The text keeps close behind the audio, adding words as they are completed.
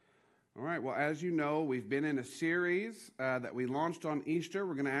All right, well, as you know, we've been in a series that we launched on Easter.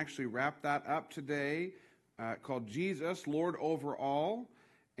 We're going to actually wrap that up today called Jesus, Lord Over All.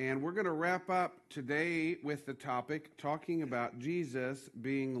 And we're going to wrap up today with the topic talking about Jesus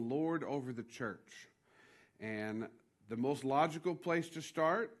being Lord over the church. And the most logical place to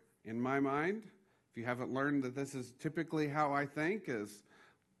start, in my mind, if you haven't learned that this is typically how I think, is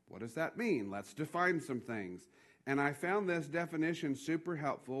what does that mean? Let's define some things. And I found this definition super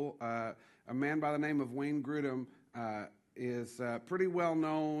helpful. A man by the name of Wayne Grudem is pretty well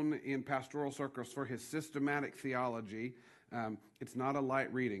known in pastoral circles for his systematic theology. It's not a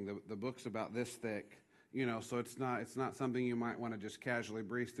light reading. The book's about this thick, so it's not something you might want to just casually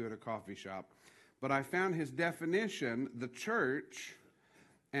breeze through at a coffee shop. But I found his definition, the church,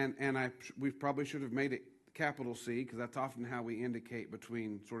 and we probably should have made it capital C, because that's often how we indicate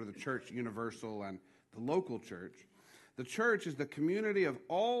between sort of the church universal and the local church. The church is the community of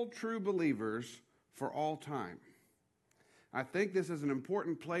all true believers for all time. I think this is an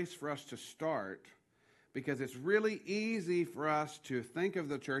important place for us to start, because it's really easy for us to think of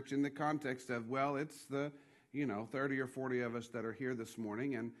the church in the context of, well, it's the 30 or 40 of us that are here this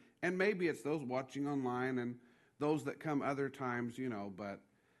morning, and maybe it's those watching online and those that come other times,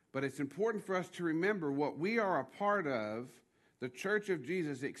 but it's important for us to remember what we are a part of. The Church of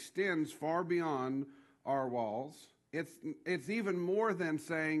Jesus extends far beyond our walls. It's even more than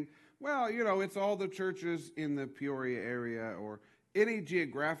saying, well, it's all the churches in the Peoria area or any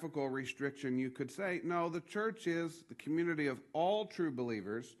geographical restriction you could say. No, the church is the community of all true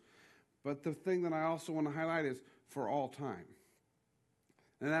believers, but the thing that I also want to highlight is for all time.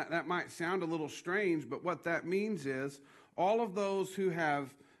 And that might sound a little strange, but what that means is all of those who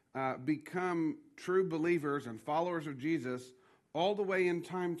have become true believers and followers of Jesus all the way in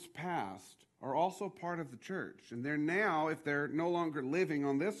times past are also part of the church. And they're now, if they're no longer living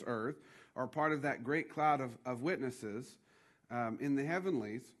on this earth, are part of that great cloud of witnesses in the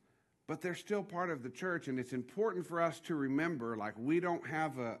heavenlies, but they're still part of the church. And it's important for us to remember, we don't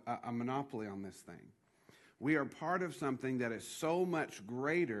have a monopoly on this thing. We are part of something that is so much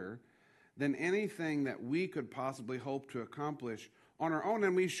greater than anything that we could possibly hope to accomplish on our own.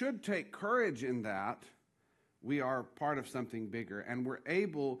 And we should take courage in that. We are part of something bigger, and we're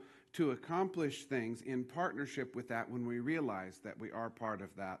able to accomplish things in partnership with that when we realize that we are part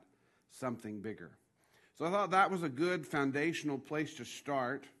of that something bigger. So I thought that was a good foundational place to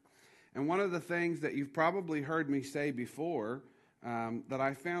start. And one of the things that you've probably heard me say before that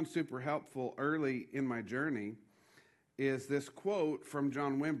I found super helpful early in my journey is this quote from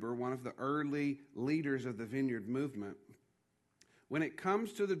John Wimber, one of the early leaders of the Vineyard movement. When it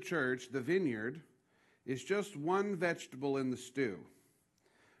comes to the church, the vineyard is just one vegetable in the stew.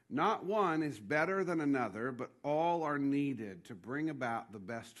 Not one is better than another, but all are needed to bring about the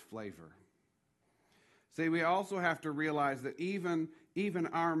best flavor. See, we also have to realize that even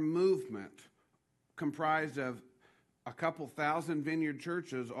our movement, comprised of a couple thousand vineyard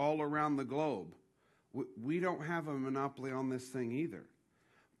churches all around the globe, we don't have a monopoly on this thing either.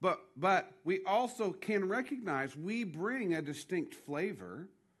 But we also can recognize we bring a distinct flavor.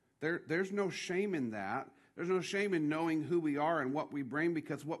 There's no shame in that. There's no shame in knowing who we are and what we bring,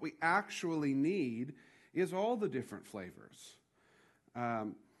 because what we actually need is all the different flavors.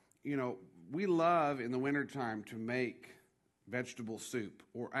 We love in the wintertime to make vegetable soup,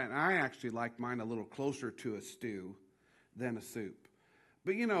 and I actually like mine a little closer to a stew than a soup.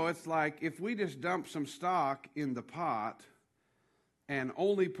 But it's like if we just dump some stock in the pot and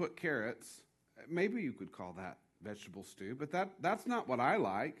only put carrots, maybe you could call that vegetable stew, but that's not what I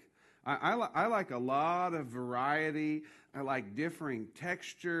like. I like a lot of variety. I like differing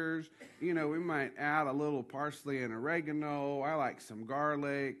textures. We might add a little parsley and oregano. I like some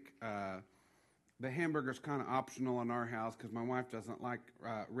garlic. The hamburger's kind of optional in our house because my wife doesn't like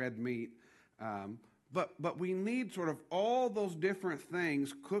red meat. But we need sort of all those different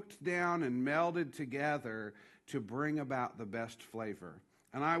things cooked down and melded together to bring about the best flavor.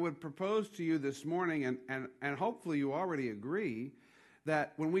 And I would propose to you this morning, and hopefully you already agree,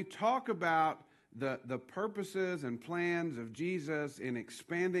 that when we talk about the purposes and plans of Jesus in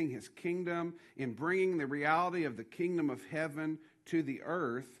expanding his kingdom, in bringing the reality of the kingdom of heaven to the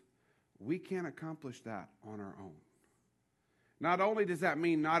earth, we can't accomplish that on our own. Not only does that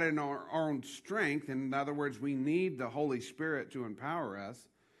mean not in our own strength, in other words, we need the Holy Spirit to empower us,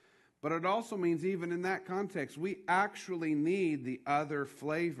 but it also means even in that context, we actually need the other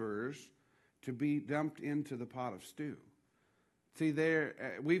flavors to be dumped into the pot of stew. See,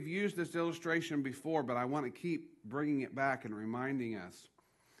 we've used this illustration before, but I want to keep bringing it back and reminding us.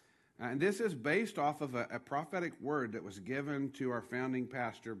 And this is based off of a prophetic word that was given to our founding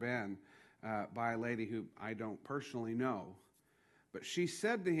pastor, Ben, by a lady who I don't personally know. But she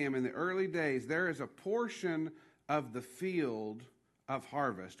said to him in the early days, there is a portion of the field of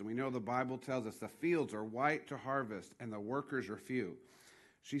harvest. And we know the Bible tells us the fields are white to harvest and the workers are few.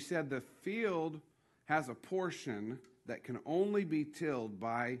 She said the field has a portion that can only be tilled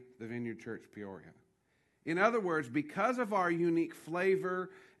by the Vineyard Church Peoria. In other words, because of our unique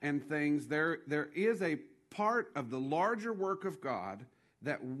flavor and things, there is a part of the larger work of God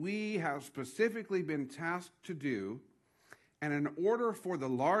that we have specifically been tasked to do. And in order for the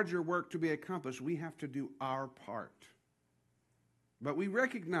larger work to be accomplished, we have to do our part. But we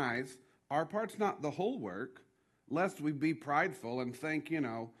recognize our part's not the whole work, lest we be prideful and think, we're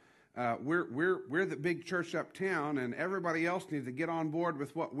the big church uptown and everybody else needs to get on board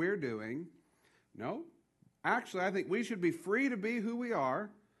with what we're doing. No. Actually, I think we should be free to be who we are,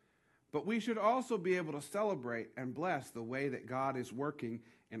 but we should also be able to celebrate and bless the way that God is working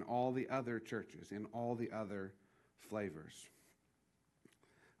in all the other churches, in all the other flavors.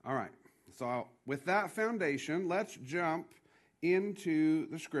 All right, so with that foundation, let's jump into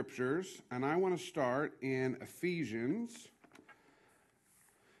the scriptures, and I want to start in Ephesians.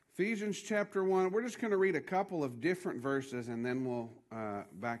 Ephesians chapter 1, we're just going to read a couple of different verses, and then we'll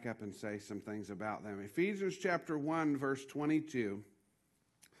back up and say some things about them. Ephesians chapter 1, verse 22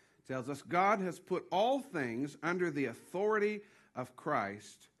 tells us, God has put all things under the authority of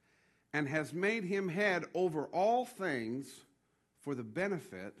Christ and has made him head over all things for the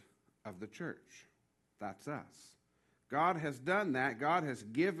benefit of the church. That's us. God has done that. God has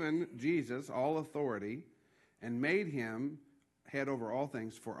given Jesus all authority and made him head over all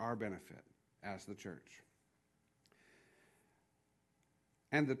things for our benefit as the church.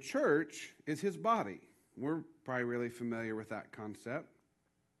 And the church is his body. We're probably really familiar with that concept.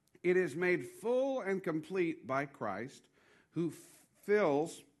 It is made full and complete by Christ, who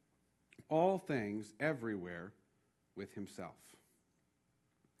fills all things everywhere with himself.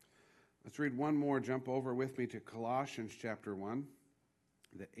 Let's read one more. Jump over with me to Colossians chapter 1,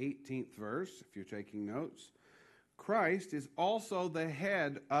 the 18th verse, if you're taking notes. Christ is also the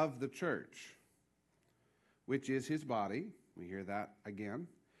head of the church, which is his body. We hear that again.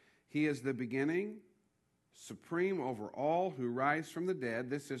 He is the beginning, supreme over all who rise from the dead.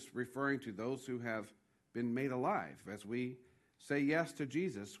 This is referring to those who have been made alive. As we say yes to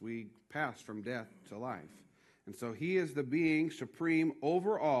Jesus, we pass from death to life. And so he is the being supreme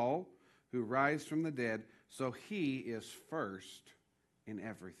over all who rise from the dead. So he is first in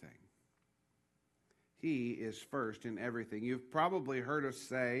everything. He is first in everything. You've probably heard us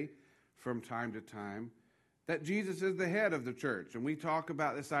say from time to time that Jesus is the head of the church. And we talk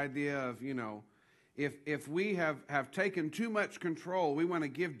about this idea of, if we have taken too much control, we want to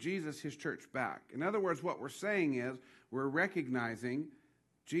give Jesus his church back. In other words, what we're saying is we're recognizing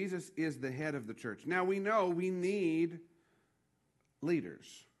Jesus is the head of the church. Now, we know we need leaders.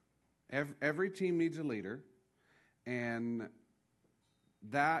 Every team needs a leader. And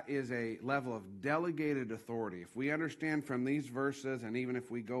that is a level of delegated authority. If we understand from these verses, and even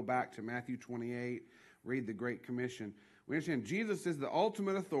if we go back to Matthew 28, read the Great Commission, we understand Jesus is the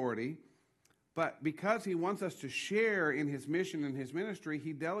ultimate authority, but because he wants us to share in his mission and his ministry,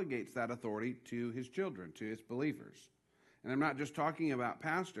 he delegates that authority to his children, to his believers. And I'm not just talking about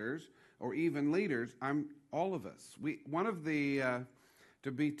pastors or even leaders, I'm all of us.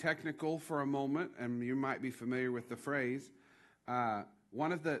 To be technical for a moment, and you might be familiar with the phrase,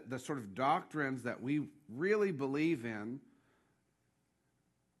 one of the sort of doctrines that we really believe in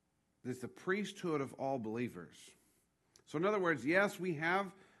is the priesthood of all believers. So in other words, yes, we have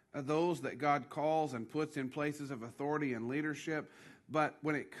those that God calls and puts in places of authority and leadership, but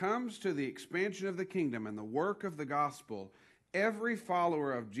when it comes to the expansion of the kingdom and the work of the gospel, every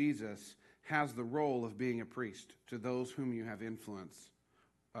follower of Jesus has the role of being a priest to those whom you have influence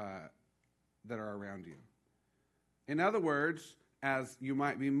that are around you. In other words, as you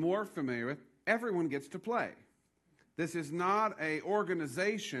might be more familiar with, everyone gets to play. This is not an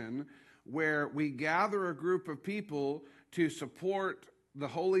organization where we gather a group of people to support the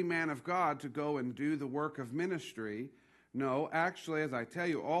holy man of God to go and do the work of ministry. No, actually, as I tell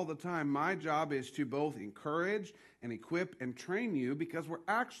you all the time, my job is to both encourage and equip and train you, because we're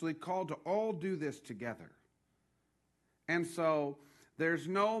actually called to all do this together. And so there's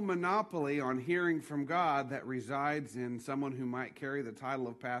no monopoly on hearing from God that resides in someone who might carry the title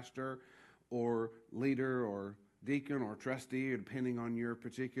of pastor or leader or deacon or trustee, depending on your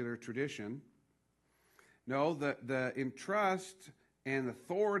particular tradition. No, the entrust and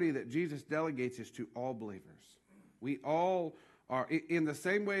authority that Jesus delegates is to all believers. We all are in the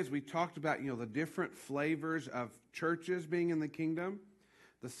same way as we talked about, the different flavors of churches being in the kingdom.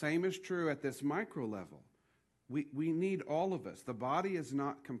 The same is true at this micro level. We need all of us. The body is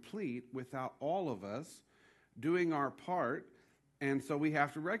not complete without all of us doing our part. And so we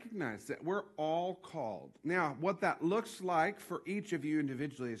have to recognize that we're all called. Now, what that looks like for each of you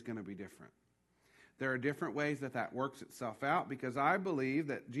individually is going to be different. There are different ways that works itself out, because I believe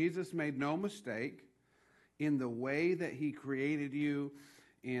that Jesus made no mistake in the way that he created you,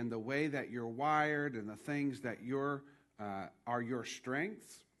 in the way that you're wired, and the things that are your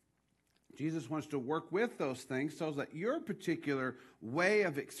strengths. Jesus wants to work with those things so that your particular way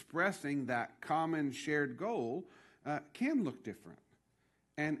of expressing that common shared goal can look different.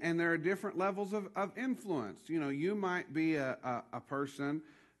 And there are different levels of influence. You might be a person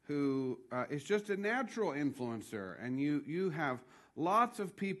who is just a natural influencer, and you have lots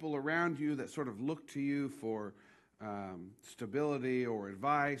of people around you that sort of look to you for stability or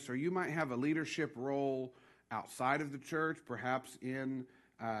advice, or you might have a leadership role outside of the church, perhaps in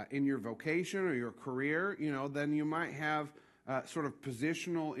your vocation or your career. Then you might have sort of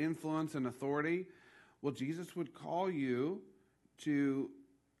positional influence and authority. Well, Jesus would call you to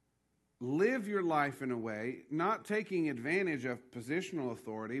live your life in a way, not taking advantage of positional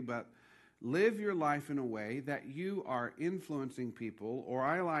authority, but live your life in a way that you are influencing people, or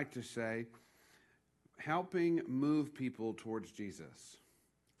I like to say, helping move people towards Jesus.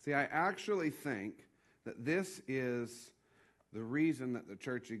 See, I actually think that this is the reason that the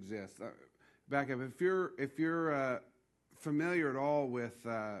church exists. Back up, if you're familiar at all with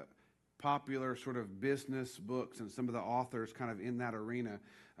popular sort of business books and some of the authors kind of in that arena,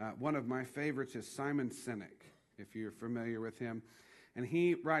 one of my favorites is Simon Sinek, if you're familiar with him. And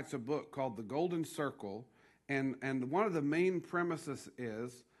he writes a book called The Golden Circle. And one of the main premises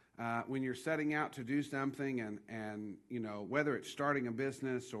is when you're setting out to do something, and whether it's starting a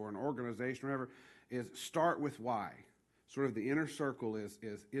business or an organization or whatever, is start with why. Sort of the inner circle is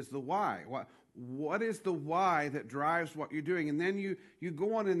the why. What is the why that drives what you're doing? And then you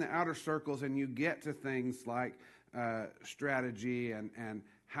go on in the outer circles and you get to things like strategy and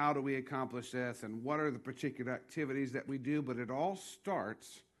how do we accomplish this, and what are the particular activities that we do, but it all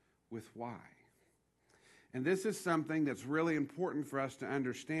starts with why. And this is something that's really important for us to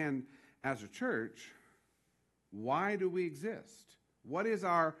understand as a church. Why do we exist? What is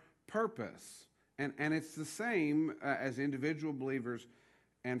our purpose? And it's the same as individual believers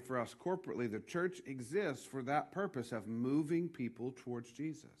and for us corporately. The church exists for that purpose of moving people towards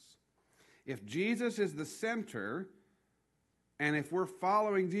Jesus. If Jesus is the center, and if we're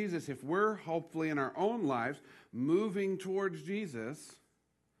following Jesus, if we're hopefully in our own lives moving towards Jesus,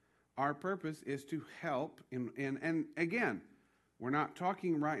 our purpose is to help. And again, we're not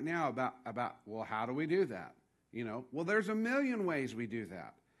talking right now about well, how do we do that? Well, there's a million ways we do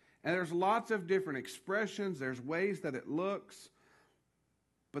that. And there's lots of different expressions. There's ways that it looks.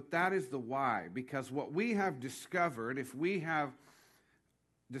 But that is the why. Because what we have discovered, if we have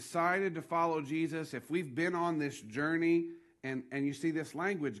decided to follow Jesus, if we've been on this journey, and you see this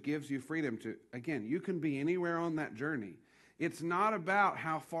language gives you freedom to, again, you can be anywhere on that journey. It's not about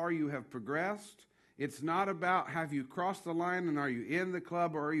how far you have progressed. It's not about have you crossed the line and are you in the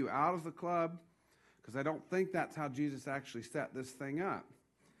club or are you out of the club? Because I don't think that's how Jesus actually set this thing up.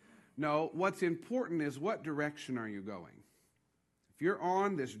 No, what's important is what direction are you going? If you're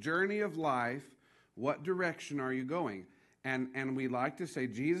on this journey of life, what direction are you going? And we like to say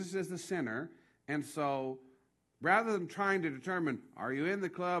Jesus is the center, and so rather than trying to determine, are you in the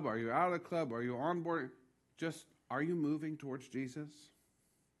club, are you out of the club, are you on board, just, are you moving towards Jesus?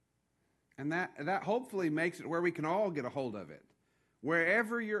 And that hopefully makes it where we can all get a hold of it.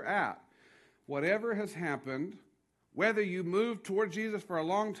 Wherever you're at, whatever has happened, whether you moved toward Jesus for a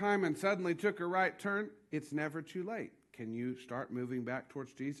long time and suddenly took a right turn, it's never too late. Can you start moving back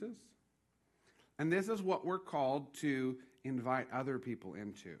towards Jesus? And this is what we're called to invite other people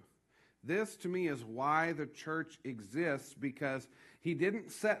into. This, to me, is why the church exists, because he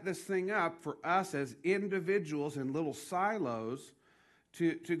didn't set this thing up for us as individuals in little silos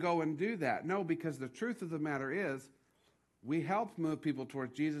to go and do that. No, because the truth of the matter is, we help move people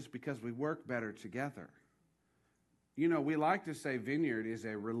towards Jesus because we work better together. We like to say Vineyard is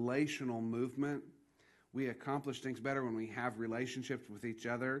a relational movement. We accomplish things better when we have relationships with each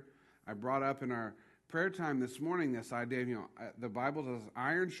other. I brought up in our prayer time this morning this idea, the Bible says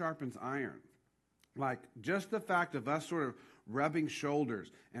iron sharpens iron. Like just the fact of us sort of rubbing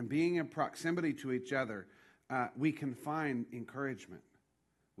shoulders and being in proximity to each other, we can find encouragement.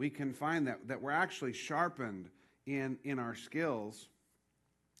 We can find that we're actually sharpened in our skills.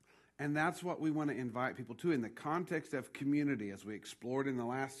 And that's what we want to invite people to in the context of community, as we explored in the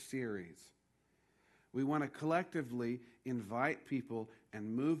last series. We want to collectively invite people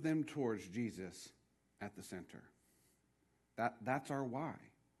and move them towards Jesus at the center. That's our why.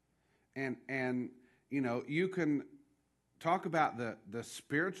 And you know, you can talk about the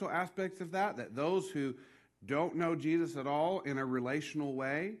spiritual aspects of that those who don't know Jesus at all in a relational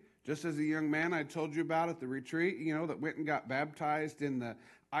way, just as a young man I told you about at the retreat, you know, that went and got baptized in the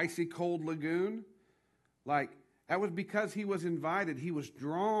icy cold lagoon. Like, that was because he was invited. He was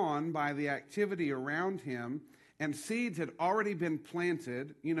drawn by the activity around him, and seeds had already been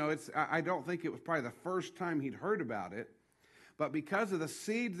planted. You know, I don't think it was probably the first time he'd heard about it, but because of the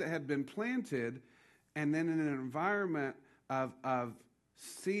seeds that had been planted, and then in an environment of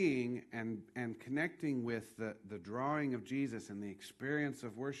seeing and connecting with the drawing of Jesus and the experience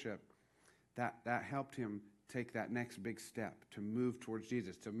of worship, that helped him take that next big step to move towards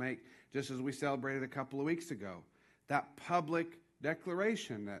Jesus, to make, just as we celebrated a couple of weeks ago, that public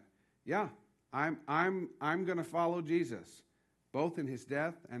declaration that, yeah, I'm going to follow Jesus, both in his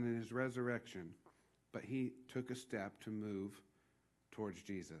death and in his resurrection. But he took a step to move towards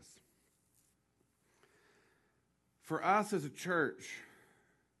Jesus. For us as a church,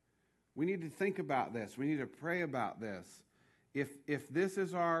 we need to think about this. We need to pray about this. If this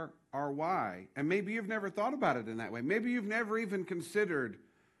is our why, and maybe you've never thought about it in that way. Maybe you've never even considered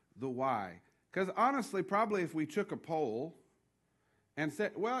the why. Because honestly, probably if we took a poll and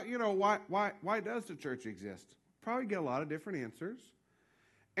said, well, you know, why does the church exist? Probably get a lot of different answers.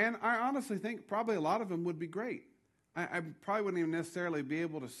 And I honestly think probably a lot of them would be great. I probably wouldn't even necessarily be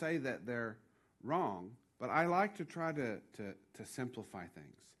able to say that they're wrong, but I like to try to simplify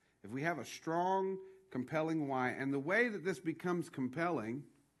things. If we have a strong, compelling why, and the way that this becomes compelling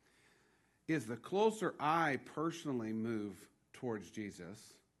is the closer I personally move towards Jesus,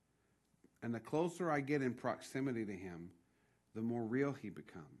 and the closer I get in proximity to him, the more real he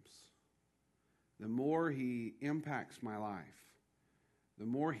becomes. The more he impacts my life. The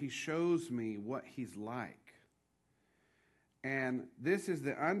more he shows me what he's like. And this is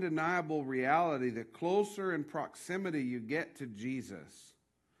the undeniable reality. The closer in proximity you get to Jesus,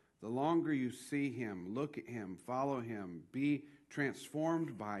 the longer you see him, look at him, follow him, be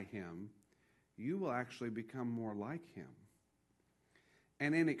transformed by him, you will actually become more like him.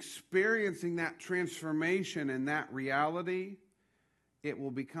 And in experiencing that transformation and that reality, it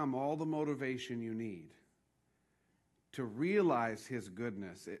will become all the motivation you need to realize his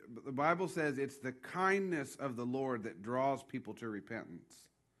goodness. The Bible says it's the kindness of the Lord that draws people to repentance.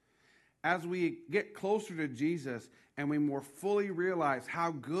 As we get closer to Jesus and we more fully realize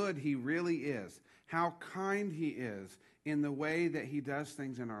how good he really is, how kind he is in the way that he does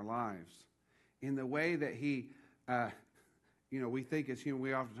things in our lives, in the way that he, we think as human,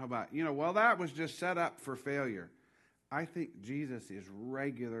 we often talk about, well, that was just set up for failure. I think Jesus is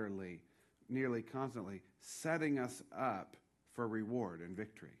regularly, nearly constantly, setting us up for reward and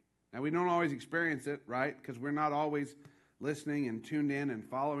victory. Now, we don't always experience it, right? Because we're not always listening and tuned in and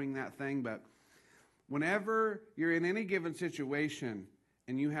following that thing. But whenever you're in any given situation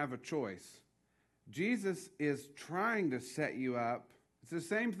and you have a choice, Jesus is trying to set you up. It's the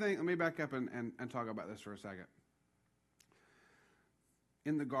same thing. Let me back up and talk about this for a second.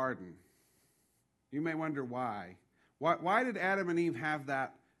 In the garden, you may wonder why. Why did Adam and Eve have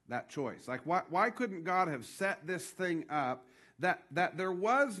that choice? Like, why couldn't God have set this thing up that there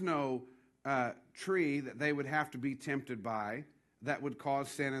was no tree that they would have to be tempted by that would cause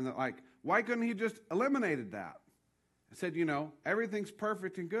sin? And why couldn't he just eliminated that? I said, everything's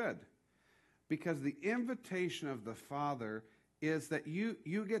perfect and good. Because the invitation of the Father is that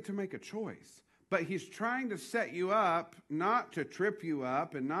you get to make a choice. But he's trying to set you up, not to trip you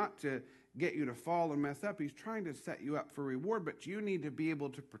up and not to get you to fall and mess up. He's trying to set you up for reward, but you need to be able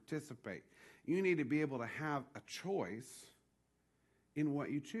to participate. You need to be able to have a choice in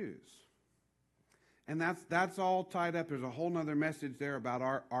what you choose. And that's all tied up. There's a whole nother message there about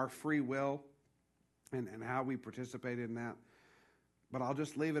our free will and how we participate in that. But I'll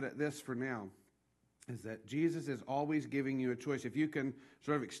just leave it at this for now, is that Jesus is always giving you a choice. If you can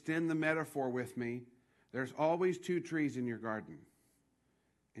sort of extend the metaphor with me, there's always two trees in your garden.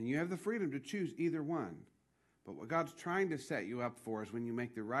 And you have the freedom to choose either one. But what God's trying to set you up for is when you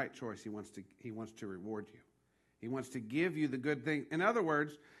make the right choice, he wants to reward you. He wants to give you the good thing. In other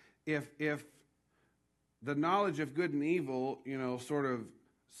words, if the knowledge of good and evil, sort of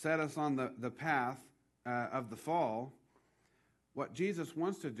set us on the path of the fall, what Jesus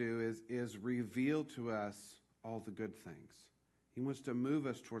wants to do is reveal to us all the good things. He wants to move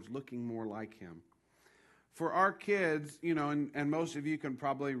us towards looking more like him. For our kids, and most of you can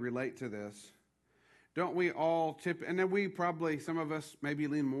probably relate to this, don't we all and then we probably, some of us maybe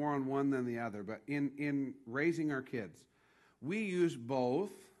lean more on one than the other, but in raising our kids, we use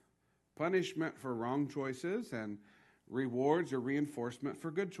both punishment for wrong choices and rewards or reinforcement for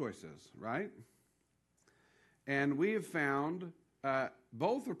good choices, right? And we have found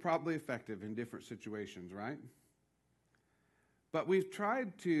both are probably effective in different situations, right? But we've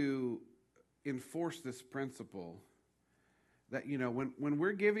tried to enforce this principle that, when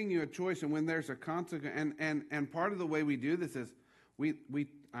we're giving you a choice and when there's a consequence, and part of the way we do this is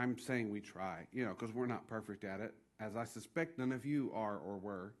I'm saying we try, because we're not perfect at it, as I suspect none of you are or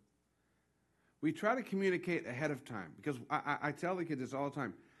were. We try to communicate ahead of time, because I tell the kids this all the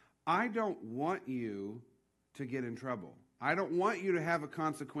time. I don't want you to get in trouble. I don't want you to have a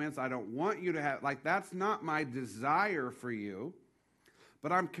consequence. I don't want you to have, that's not my desire for you.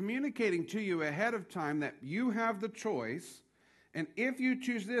 But I'm communicating to you ahead of time that you have the choice, and if you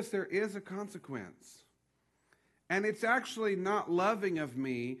choose this, there is a consequence. And it's actually not loving of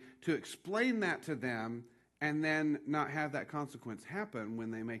me to explain that to them and then not have that consequence happen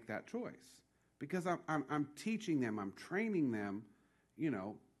when they make that choice. Because I'm teaching them, I'm training them,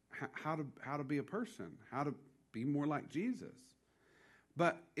 how to be a person, how to be more like Jesus.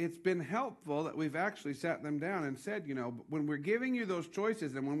 But it's been helpful that we've actually sat them down and said, when we're giving you those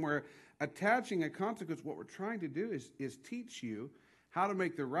choices and when we're attaching a consequence, what we're trying to do is teach you how to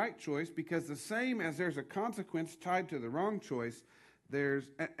make the right choice, because the same as there's a consequence tied to the wrong choice, there's,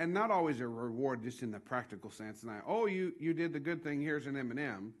 and not always a reward just in the practical sense, you did the good thing, here's an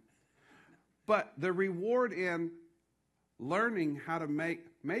M&M. But the reward in learning how to make,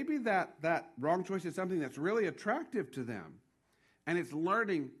 maybe that wrong choice is something that's really attractive to them. And it's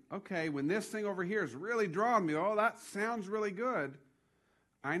learning, okay, when this thing over here is really drawing me, that sounds really good.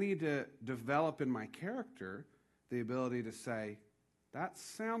 I need to develop in my character the ability to say, that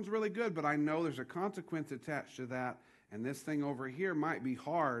sounds really good, but I know there's a consequence attached to that. And this thing over here might be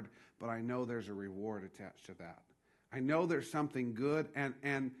hard, but I know there's a reward attached to that. I know there's something good.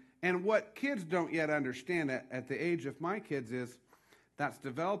 And what kids don't yet understand at the age of my kids is that's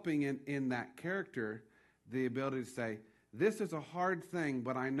developing in that character the ability to say, this is a hard thing,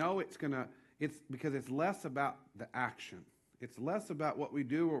 but I know it's because it's less about the action. It's less about what we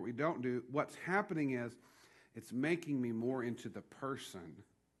do or what we don't do. What's happening is it's making me more into the person,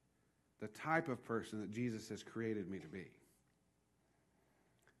 the type of person that Jesus has created me to be.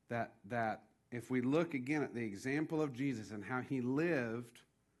 That if we look again at the example of Jesus and how he lived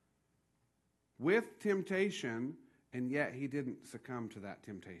with temptation, and yet he didn't succumb to that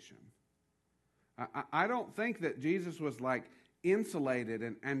temptation. I don't think that Jesus was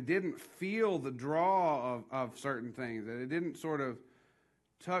insulated and didn't feel the draw of certain things, that it didn't sort of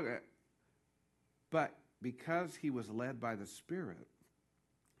tug it. But because he was led by the Spirit,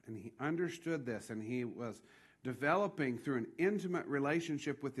 and he understood this, and he was developing through an intimate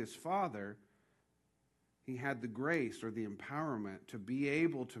relationship with his Father, he had the grace or the empowerment to be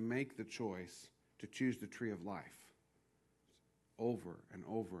able to make the choice to choose the tree of life over and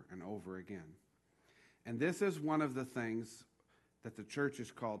over and over again. And this is one of the things that the church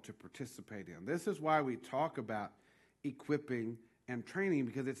is called to participate in. This is why we talk about equipping and training,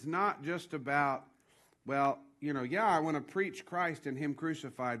 because it's not just about, I want to preach Christ and him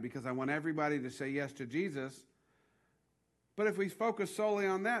crucified because I want everybody to say yes to Jesus. But if we focus solely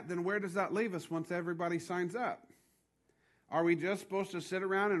on that, then where does that leave us once everybody signs up? Are we just supposed to sit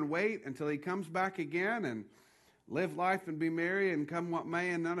around and wait until he comes back again and live life and be merry and come what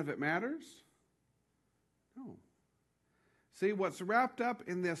may and none of it matters? No. See, what's wrapped up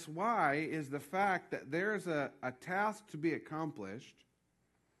in this why is the fact that there's a task to be accomplished,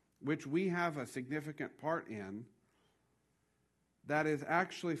 which we have a significant part in, that is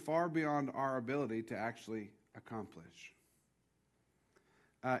actually far beyond our ability to actually accomplish.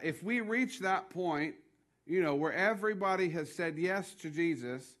 If we reach that point, where everybody has said yes to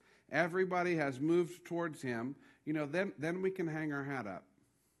Jesus, everybody has moved towards him, then we can hang our hat up.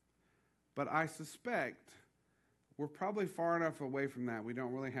 But I suspect we're probably far enough away from that. We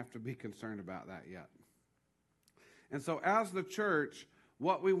don't really have to be concerned about that yet. And so as the church,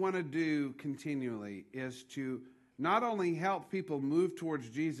 what we want to do continually is to not only help people move towards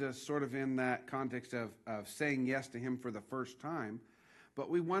Jesus sort of in that context of saying yes to him for the first time, but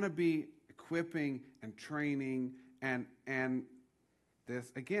we want to be equipping and training and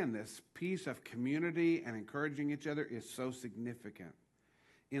this piece of community and encouraging each other is so significant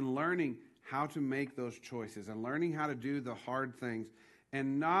in learning how to make those choices and learning how to do the hard things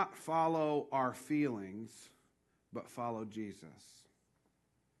and not follow our feelings, but follow Jesus.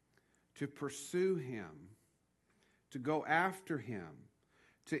 To pursue him to go after him,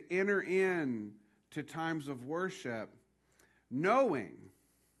 to enter in to times of worship, knowing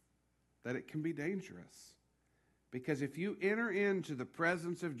that it can be dangerous. Because if you enter into the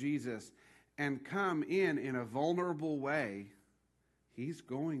presence of Jesus and come in a vulnerable way, he's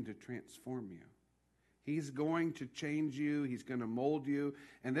going to transform you. He's going to change you. He's going to mold you.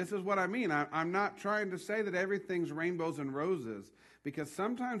 And this is what I mean. I'm not trying to say that everything's rainbows and roses, because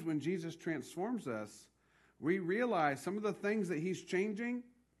sometimes when Jesus transforms us, we realize some of the things that he's changing,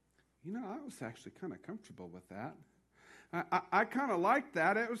 I was actually kind of comfortable with that. I kind of liked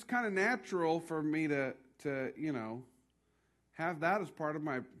that. It was kind of natural for me to have that as part of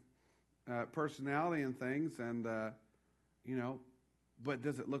my personality and things. And, but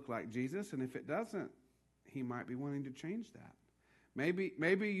does it look like Jesus? And if it doesn't, he might be wanting to change that.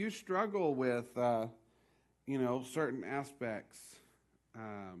 Maybe you struggle with, certain aspects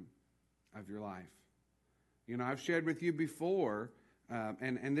of your life. I've shared with you before,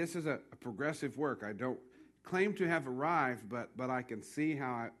 and this is a progressive work. I don't claim to have arrived, but I can see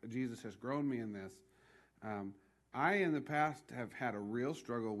how Jesus has grown me in this. I, in the past, have had a real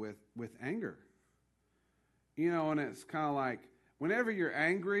struggle with anger. And it's kind of like, whenever you're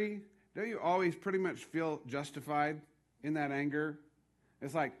angry, don't you always pretty much feel justified in that anger?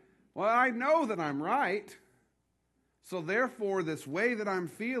 It's like, well, I know that I'm right, so therefore this way that I'm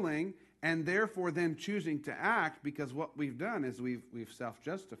feeling, and therefore then choosing to act, because what we've done is we've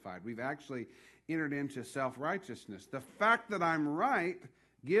self-justified. We've actually entered into self-righteousness. The fact that I'm right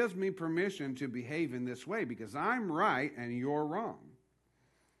gives me permission to behave in this way because I'm right and you're wrong.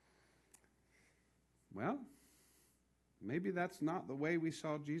 Well, maybe that's not the way we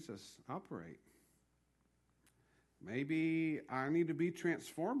saw Jesus operate. Maybe I need to be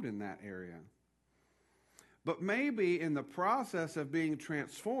transformed in that area. But maybe in the process of being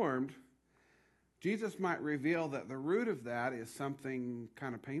transformed, Jesus might reveal that the root of that is something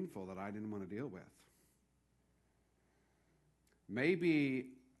kind of painful that I didn't want to deal with. Maybe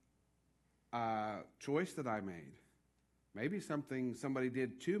a choice that I made. Maybe something somebody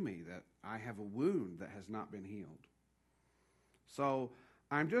did to me that I have a wound that has not been healed. So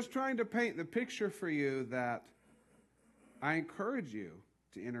I'm just trying to paint the picture for you that I encourage you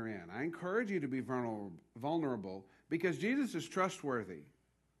to enter in. I encourage you to be vulnerable because Jesus is trustworthy.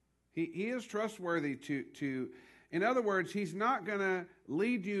 He is trustworthy to, in other words, he's not going to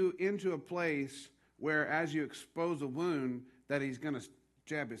lead you into a place where as you expose a wound that he's going to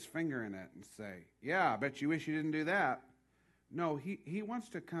jab his finger in it and say, yeah, I bet you wish you didn't do that. No, he wants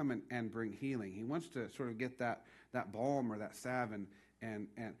to come and bring healing. He wants to sort of get that balm or that salve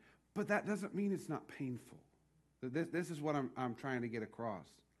but that doesn't mean it's not painful. This is what I'm trying to get across.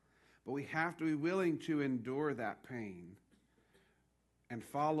 But we have to be willing to endure that pain and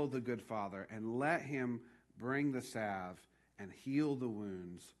follow the good Father and let him bring the salve and heal the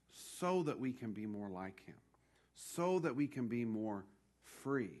wounds so that we can be more like him, so that we can be more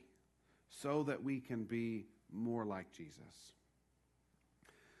free, so that we can be more like Jesus.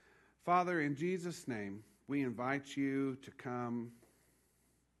 Father, in Jesus' name, we invite you to come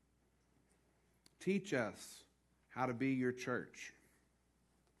teach us how to be your church.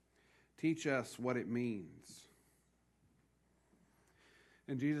 Teach us what it means.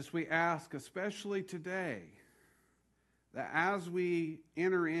 And Jesus, we ask, especially today, that as we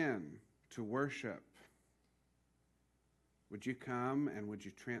enter in to worship, would you come and would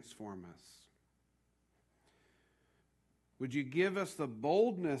you transform us? Would you give us the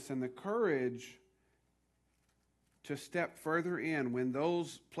boldness and the courage to step further in when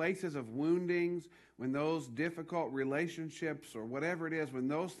those places of woundings, when those difficult relationships or whatever it is, when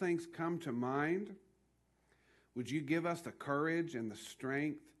those things come to mind? Would you give us the courage and the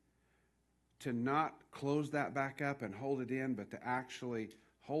strength to not close that back up and hold it in, but to actually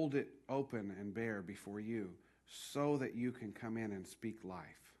hold it open and bare before you so that you can come in and speak life,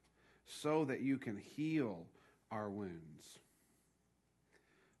 so that you can heal our wounds,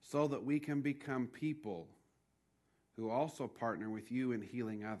 so that we can become people who also partner with you in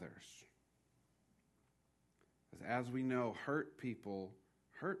healing others. As we know, hurt people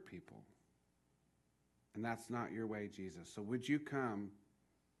hurt people. And that's not your way, Jesus. So would you come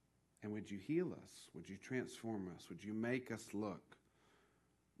and would you heal us? Would you transform us? Would you make us look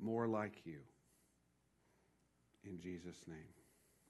more like you? In Jesus' name.